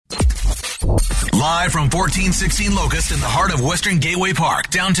Live from 1416 Locust in the heart of Western Gateway Park,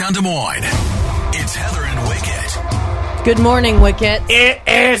 downtown Des Moines. It's Heather and Wicket. Good morning, Wicket. It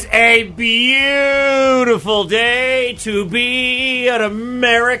is a beautiful day to be an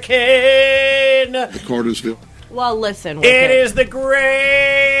American. Cartersville. Well, listen, Wicket. It is the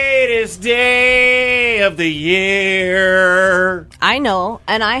greatest day of the year. I know,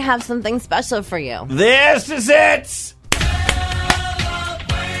 and I have something special for you. This is it.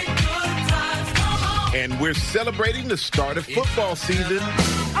 And we're celebrating the start of football season.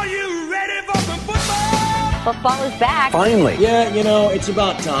 Are you ready for some football? Football is back. Finally. Yeah, it's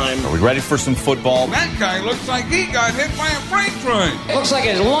about time. Are we ready for some football? That guy looks like he got hit by a freight train. Looks like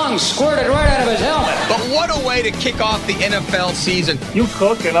his lungs squirted right out of his helmet. But what a way to kick off the NFL season. You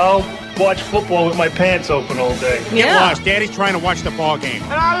cook and I'll watch football with my pants open all day. Yeah. Get lost. Daddy's trying to watch the ball game.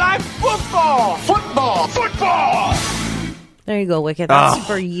 And I like football. Football! There you go, Wicket. That's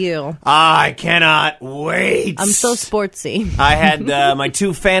for you. I cannot wait. I'm so sportsy. I had my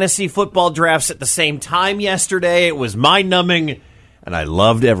two fantasy football drafts at the same time yesterday. It was mind-numbing, and I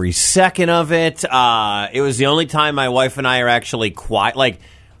loved every second of it. It was the only time my wife and I are actually quiet. Like,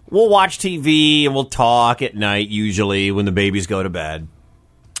 we'll watch TV and we'll talk at night, usually, when the babies go to bed.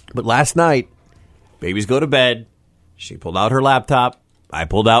 But last night, babies go to bed. She pulled out her laptop. I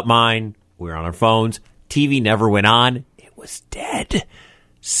pulled out mine. We were on our phones. TV never went on. Was dead.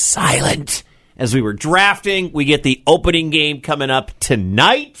 Silent. As we were drafting, we get the opening game coming up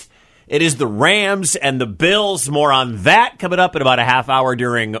tonight. It is the Rams and the Bills. More on that coming up in about a half hour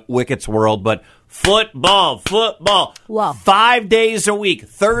during Wicket's World. But football. Wow. 5 days a week.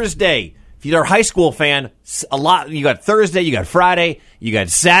 Thursday. If you're a high school fan, a lot. You got Thursday, you got Friday, you got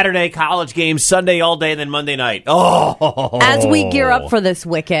Saturday, college games, Sunday all day, and then Monday night. Oh. As we gear up for this,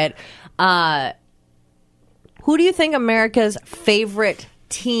 Wicket, who do you think America's favorite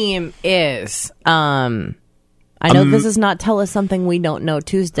team is? I know this is not Tell Us Something We Don't Know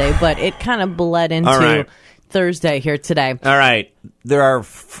Tuesday, but it kind of bled into Thursday here today. All right. There are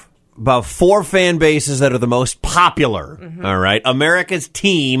about four fan bases that are the most popular. Mm-hmm. All right. America's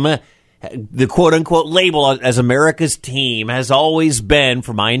team, the quote-unquote label as America's team, has always been,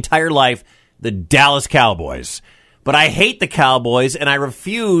 for my entire life, the Dallas Cowboys. But I hate the Cowboys, and I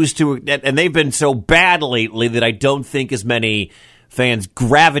refuse to, and they've been so bad lately that I don't think as many fans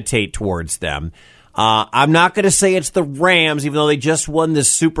gravitate towards them. I'm not going to say it's the Rams, even though they just won the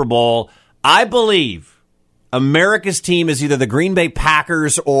Super Bowl. I believe America's team is either the Green Bay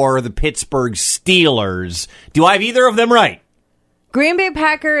Packers or the Pittsburgh Steelers. Do I have either of them right? Green Bay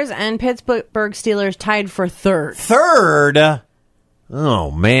Packers and Pittsburgh Steelers tied for third. Third?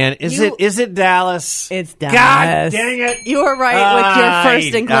 Oh, man. Is it Dallas? It's Dallas. God dang it. You were right with your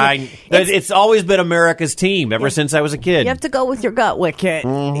first inclination. It's always been America's team ever since I was a kid. You have to go with your gut, Wicket.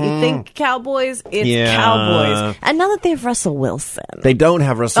 Mm-hmm. You think Cowboys? It's Cowboys. And now that they have Russell Wilson. They don't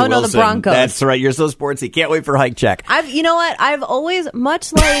have Russell Wilson. Oh, no, the Broncos. That's right. You're so sportsy. Can't wait for Hike Check. You know what? I've always,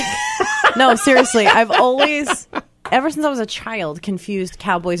 much like... No, seriously. I've always... Ever since I was a child, confused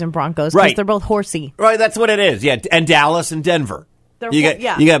Cowboys and Broncos because they're both horsey. Right, that's what it is. Yeah, and Dallas and Denver. You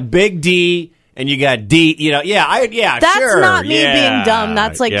got Big D and you got D. That's sure. not me being dumb.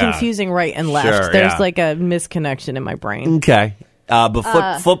 That's like confusing right and left. Sure, There's like a misconnection in my brain. Okay,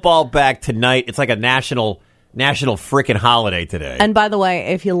 but football back tonight. It's like a national freaking holiday today. And by the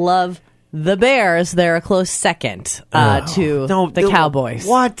way, if you love the Bears, they're a close second to the Cowboys.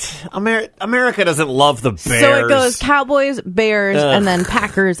 What? America doesn't love the Bears. So it goes Cowboys, Bears, and then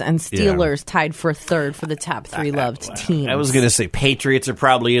Packers and Steelers tied for third for the top three loved teams. I was going to say Patriots are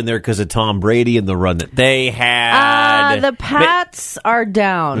probably in there because of Tom Brady and the run that they had. The Pats are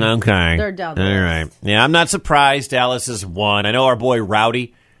down. Okay. They're down. All right. Yeah, I'm not surprised Dallas has won. I know our boy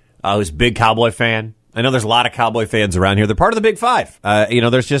Rowdy, who's a big Cowboy fan. I know there's a lot of Cowboy fans around here. They're part of the Big Five.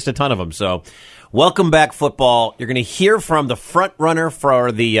 There's just a ton of them. So, welcome back, football. You're going to hear from the front runner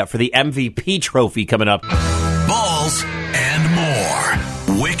for the MVP trophy coming up. Balls and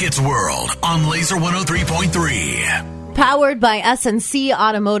more. Wicket's World on Laser 103.3. Powered by SNC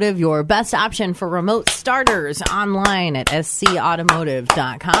Automotive, your best option for remote starters, online at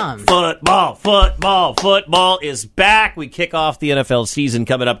scautomotive.com. Football is back. We kick off the NFL season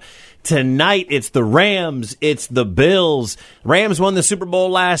coming up tonight. It's the Rams. It's the Bills. Rams won the Super Bowl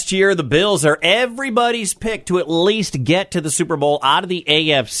last year. The Bills are everybody's pick to at least get to the Super Bowl out of the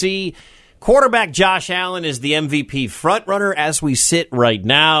AFC. Quarterback Josh Allen is the MVP frontrunner as we sit right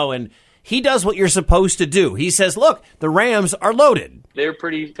now. And he does what you're supposed to do. He says, look, the Rams are loaded. They're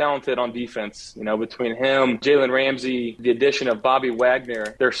pretty talented on defense. Between him, Jalen Ramsey, the addition of Bobby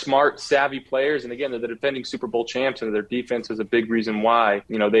Wagner, they're smart, savvy players. And again, they're the defending Super Bowl champs, and their defense is a big reason why,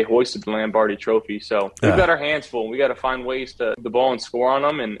 they hoisted the Lombardi Trophy. So we've got our hands full. We got to find ways to the ball and score on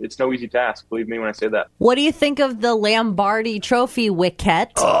them, and it's no easy task. Believe me when I say that. What do you think of the Lombardi Trophy,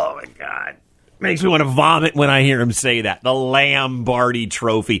 Wicket? Oh, my God. Makes me want to vomit when I hear him say that. The Lombardi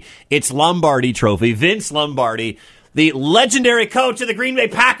Trophy. It's Lombardi Trophy. Vince Lombardi, the legendary coach of the Green Bay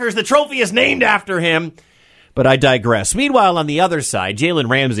Packers. The trophy is named after him. But I digress. Meanwhile, on the other side, Jalen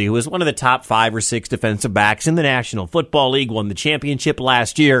Ramsey, who is one of the top 5 or 6 defensive backs in the National Football League, won the championship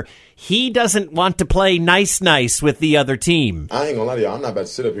last year. He doesn't want to play nice with the other team. I ain't gonna lie to y'all. I'm not about to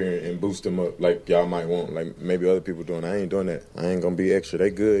sit up here and boost them up like y'all might want, like maybe other people doing. I ain't doing that. I ain't gonna be extra. They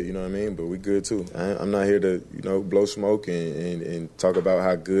good, you know what I mean? But we good too. I'm not here to, blow smoke and talk about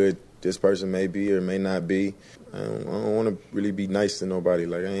how good this person may be or may not be. I don't want to really be nice to nobody.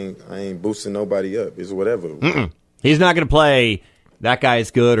 Like I ain't boosting nobody up. It's whatever. He's not going to play that guy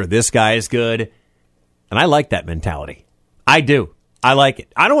is good or this guy is good. And I like that mentality. I do. I like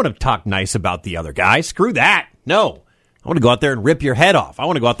it. I don't want to talk nice about the other guy. Screw that. No. I want to go out there and rip your head off. I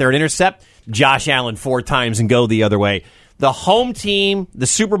want to go out there and intercept Josh Allen 4 times and go the other way. The home team, the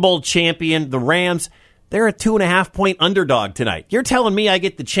Super Bowl champion, the Rams, they're a 2.5-point underdog tonight. You're telling me I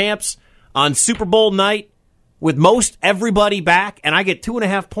get the champs on Super Bowl night with most everybody back, and I get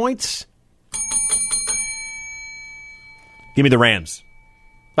 2.5 points? Give me the Rams.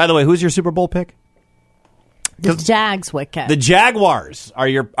 By the way, who's your Super Bowl pick? The Jags, Wicket. The Jaguars are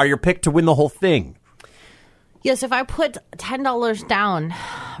your pick to win the whole thing. Yes, if I put $10 down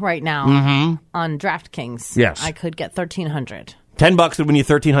right now on DraftKings, yes, I could get $1,300. $10 would win you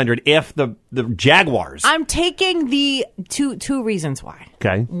 $1,300 if the Jaguars. I'm taking the two reasons why.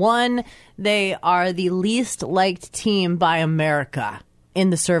 Okay. One, they are the least liked team by America in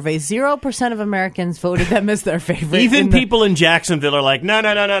the survey. 0% of Americans voted them as their favorite. Even people in Jacksonville are like, no,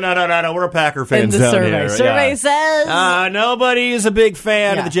 we're Packer fans. In the survey. Here. Survey says nobody is a big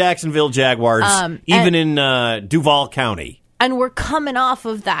fan of the Jacksonville Jaguars, even in Duval County. And we're coming off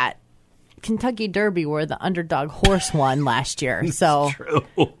of that Kentucky Derby where the underdog horse won last year. So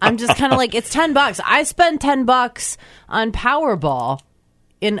I'm just kind of like, it's $10. I spent $10 on Powerball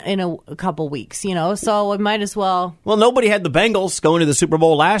in a couple weeks, so I might as well. Well, nobody had the Bengals going to the Super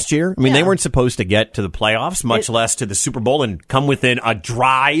Bowl last year. I mean, they weren't supposed to get to the playoffs, much less to the Super Bowl and come within a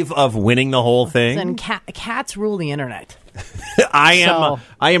drive of winning the whole thing. And cats rule the internet. I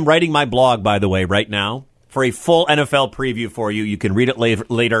am writing my blog, by the way, right now for a full NFL preview for you. You can read it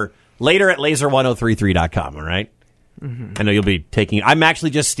later at laser1033.com, all right? Mm-hmm. I know you'll be taking... I'm actually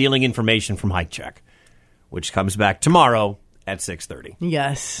just stealing information from Hike Check, which comes back tomorrow at 6:30.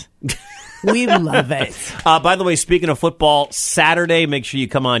 Yes. We love it. By the way, speaking of football, Saturday, make sure you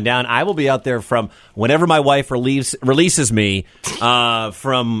come on down. I will be out there from whenever my wife releases me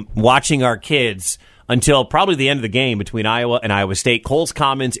from watching our kids until probably the end of the game between Iowa and Iowa State. Cole's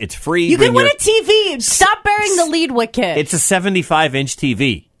Commons, it's free. You can win a TV. Stop bearing the lead, Wicket. It's a 75-inch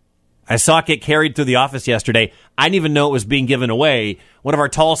TV. I saw it get carried through the office yesterday. I didn't even know it was being given away. One of our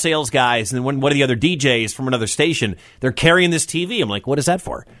tall sales guys and one of the other DJs from another station, they're carrying this TV. I'm like, what is that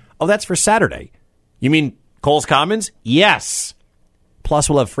for? Oh, that's for Saturday. You mean Cole's Commons? Yes. Plus,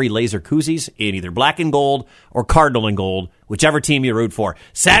 we'll have free laser koozies in either black and gold or cardinal and gold, whichever team you root for.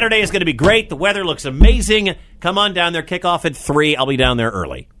 Saturday is going to be great. The weather looks amazing. Come on down there. Kickoff at 3. I'll be down there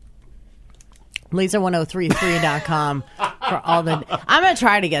early. Laser1033.com for all the... I'm going to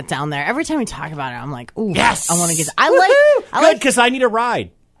try to get down there. Every time we talk about it, I'm like, ooh, yes! I want to get... Good, because I need a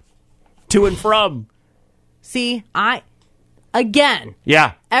ride to and from. See, Again.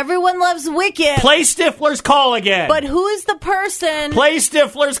 Yeah. Everyone loves Wicket. Play Stifler's Call again. But who is the person... Play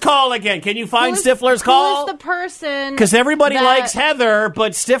Stifler's Call again. Can you find Stifler's Call? Who is the person... Because everybody likes Heather,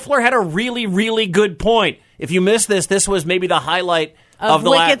 but Stifler had a really, really good point. If you missed this was maybe the highlight of the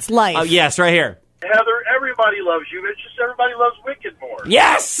Wicket's life. Yes, right here. Heather, everybody loves you. It's just everybody loves Wicket more.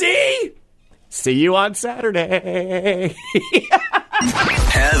 Yes, see? See you on Saturday.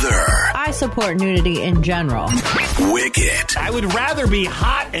 Heather. I support nudity in general. Wicket. I would rather be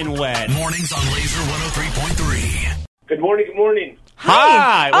hot and wet. Mornings on Laser 103.3. Good morning, good morning.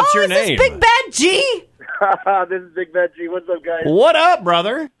 Hi, what's your name? Is this Big Bad G? This is Big Bad G. What's up, guys? What up,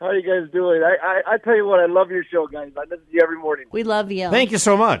 brother? How are you guys doing? I tell you what, I love your show, guys. I listen to you every morning. We love you. Thank you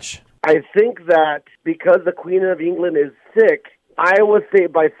so much. I think that because the Queen of England is sick, Iowa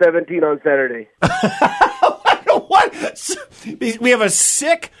State by 17 on Saturday. What? We have a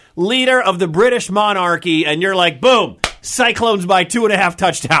sick leader of the British monarchy, and you're like, boom, Cyclones by 2.5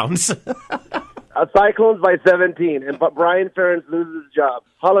 touchdowns. Cyclones by 17, and Brian Ferentz loses his job.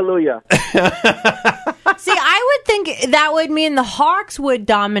 Hallelujah. See, I would think that would mean the Hawks would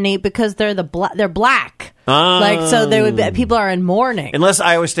dominate because they're they're black. So they would be, people are in mourning. Unless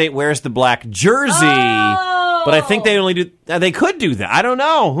Iowa State wears the black jersey. But I think they only do. They could do that. I don't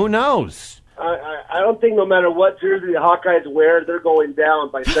know. Who knows? I don't think no matter what jersey the Hawkeyes wear, they're going down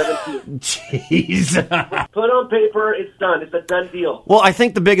by 17. Jeez. Put on paper, it's done. It's a done deal. Well, I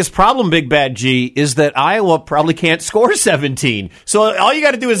think the biggest problem, Big Bad G, is that Iowa probably can't score 17. So all you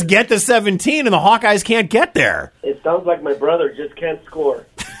got to do is get to 17, and the Hawkeyes can't get there. It sounds like my brother just can't score.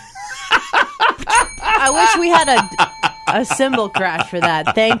 I wish we had a cymbal crash for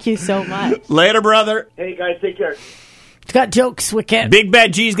that. Thank you so much. Later, brother. Hey, guys, take care. It's got jokes, Wicket. Big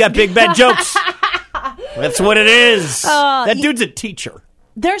Bad G's got big bad jokes. That's what it is. That dude's a teacher.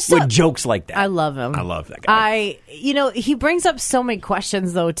 There's with jokes like that. I love him. I love that guy. He brings up so many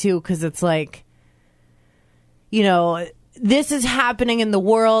questions, though, too, because it's like, this is happening in the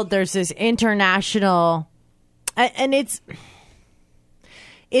world. There's this international, and it's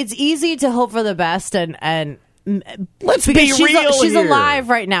easy to hope for the best and let's be real she's here. alive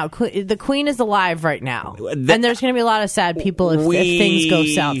right now. The Queen is alive right now. And there's going to be a lot of sad people if things go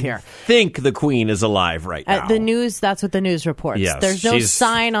south here. Think the Queen is alive right now. The news, that's what the news reports. Yes, there's no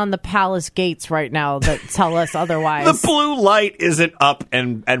sign on the palace gates right now that tell us otherwise. The blue light isn't up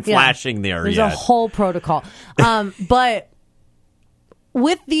and flashing there There's yet. a whole protocol. But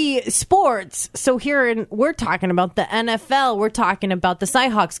with the sports, so we're talking about the NFL, we're talking about the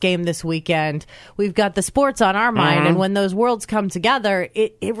Cyhawks game this weekend. We've got the sports on our mind, and when those worlds come together,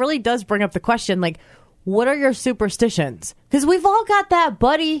 it really does bring up the question, like, what are your superstitions? Because we've all got that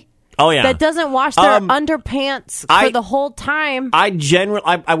buddy that doesn't wash their underpants for the whole time. I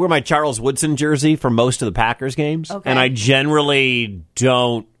wear my Charles Woodson jersey for most of the Packers games, and I generally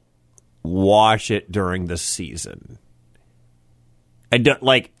don't wash it during the season.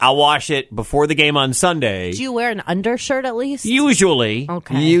 I'll wash it before the game on Sunday. Do you wear an undershirt at least? Usually.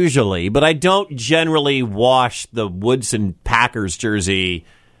 Okay. Usually. But I don't generally wash the Woodson Packers jersey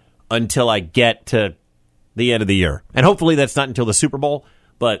until I get to the end of the year. And hopefully that's not until the Super Bowl,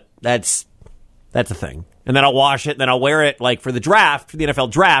 but that's a thing. And then I'll wash it, and then I'll wear it for the draft, for the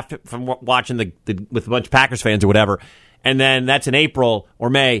NFL draft, from watching with a bunch of Packers fans or whatever. And then that's in April or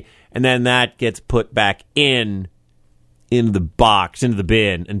May, and then that gets put back into the box, into the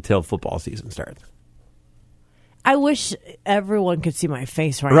bin, until football season starts. I wish everyone could see my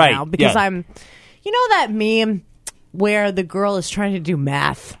face right now, because I'm, that meme where the girl is trying to do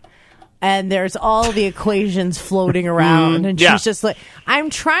math and there's all the equations floating around and she's just like, I'm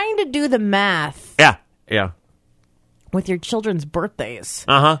trying to do the math. Yeah. With your children's birthdays.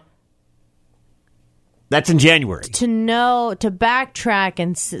 That's in January. To backtrack,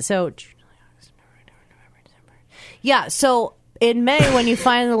 and so... Yeah, so in May, when you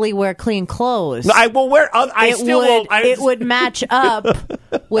finally wear clean clothes, I will wear. It would match up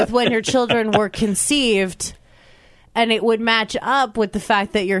with when your children were conceived, and it would match up with the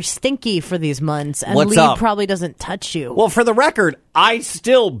fact that you're stinky for these months, and Lee probably doesn't touch you. Well, for the record, I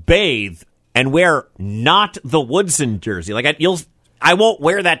still bathe and wear not the Woodson jersey. I won't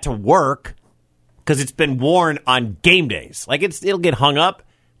wear that to work because it's been worn on game days. It'll get hung up,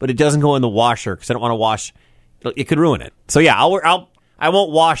 but it doesn't go in the washer because I don't want to wash. It could ruin it. So yeah, I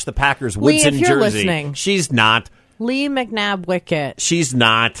won't wash the Packers Woodson Lee, if you're jersey. Listening, she's not. Lee McNabb Wicket. She's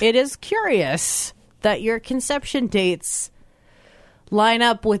not. It is curious that your conception dates line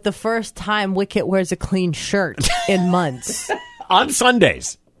up with the first time Wicket wears a clean shirt in months. On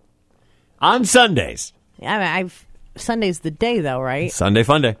Sundays. Yeah, Sunday's the day though, right? Sunday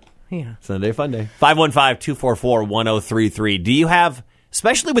fun day. Yeah. Sunday fun day. 515-244-1033. Do you have,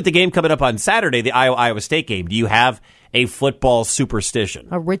 especially with the game coming up on Saturday, the Iowa State game, do you have a football superstition?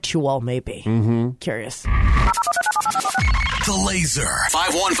 A ritual, maybe. Curious. The Laser.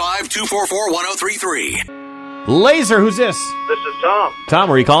 515-244-1033. Laser, who's this? This is Tom. Tom,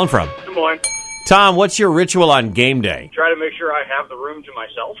 where are you calling from? Des Moines. Tom, what's your ritual on game day? Try to make sure I have the room to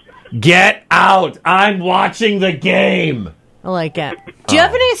myself. Get out! I'm watching the game! I like it. Do you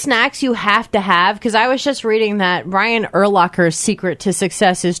have any snacks you have to have? Because I was just reading that Ryan Urlacher's secret to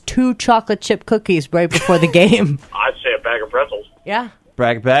success is 2 chocolate chip cookies right before the game. I'd say a bag of pretzels. Yeah.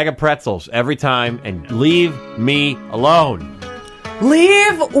 Bag of pretzels every time, and leave me alone.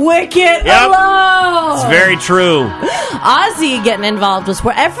 Leave Wicket alone! It's very true. Ozzy getting involved with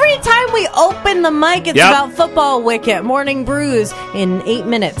sport. Every time we open the mic, it's about football, Wicket. Morning Brews in 8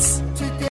 minutes.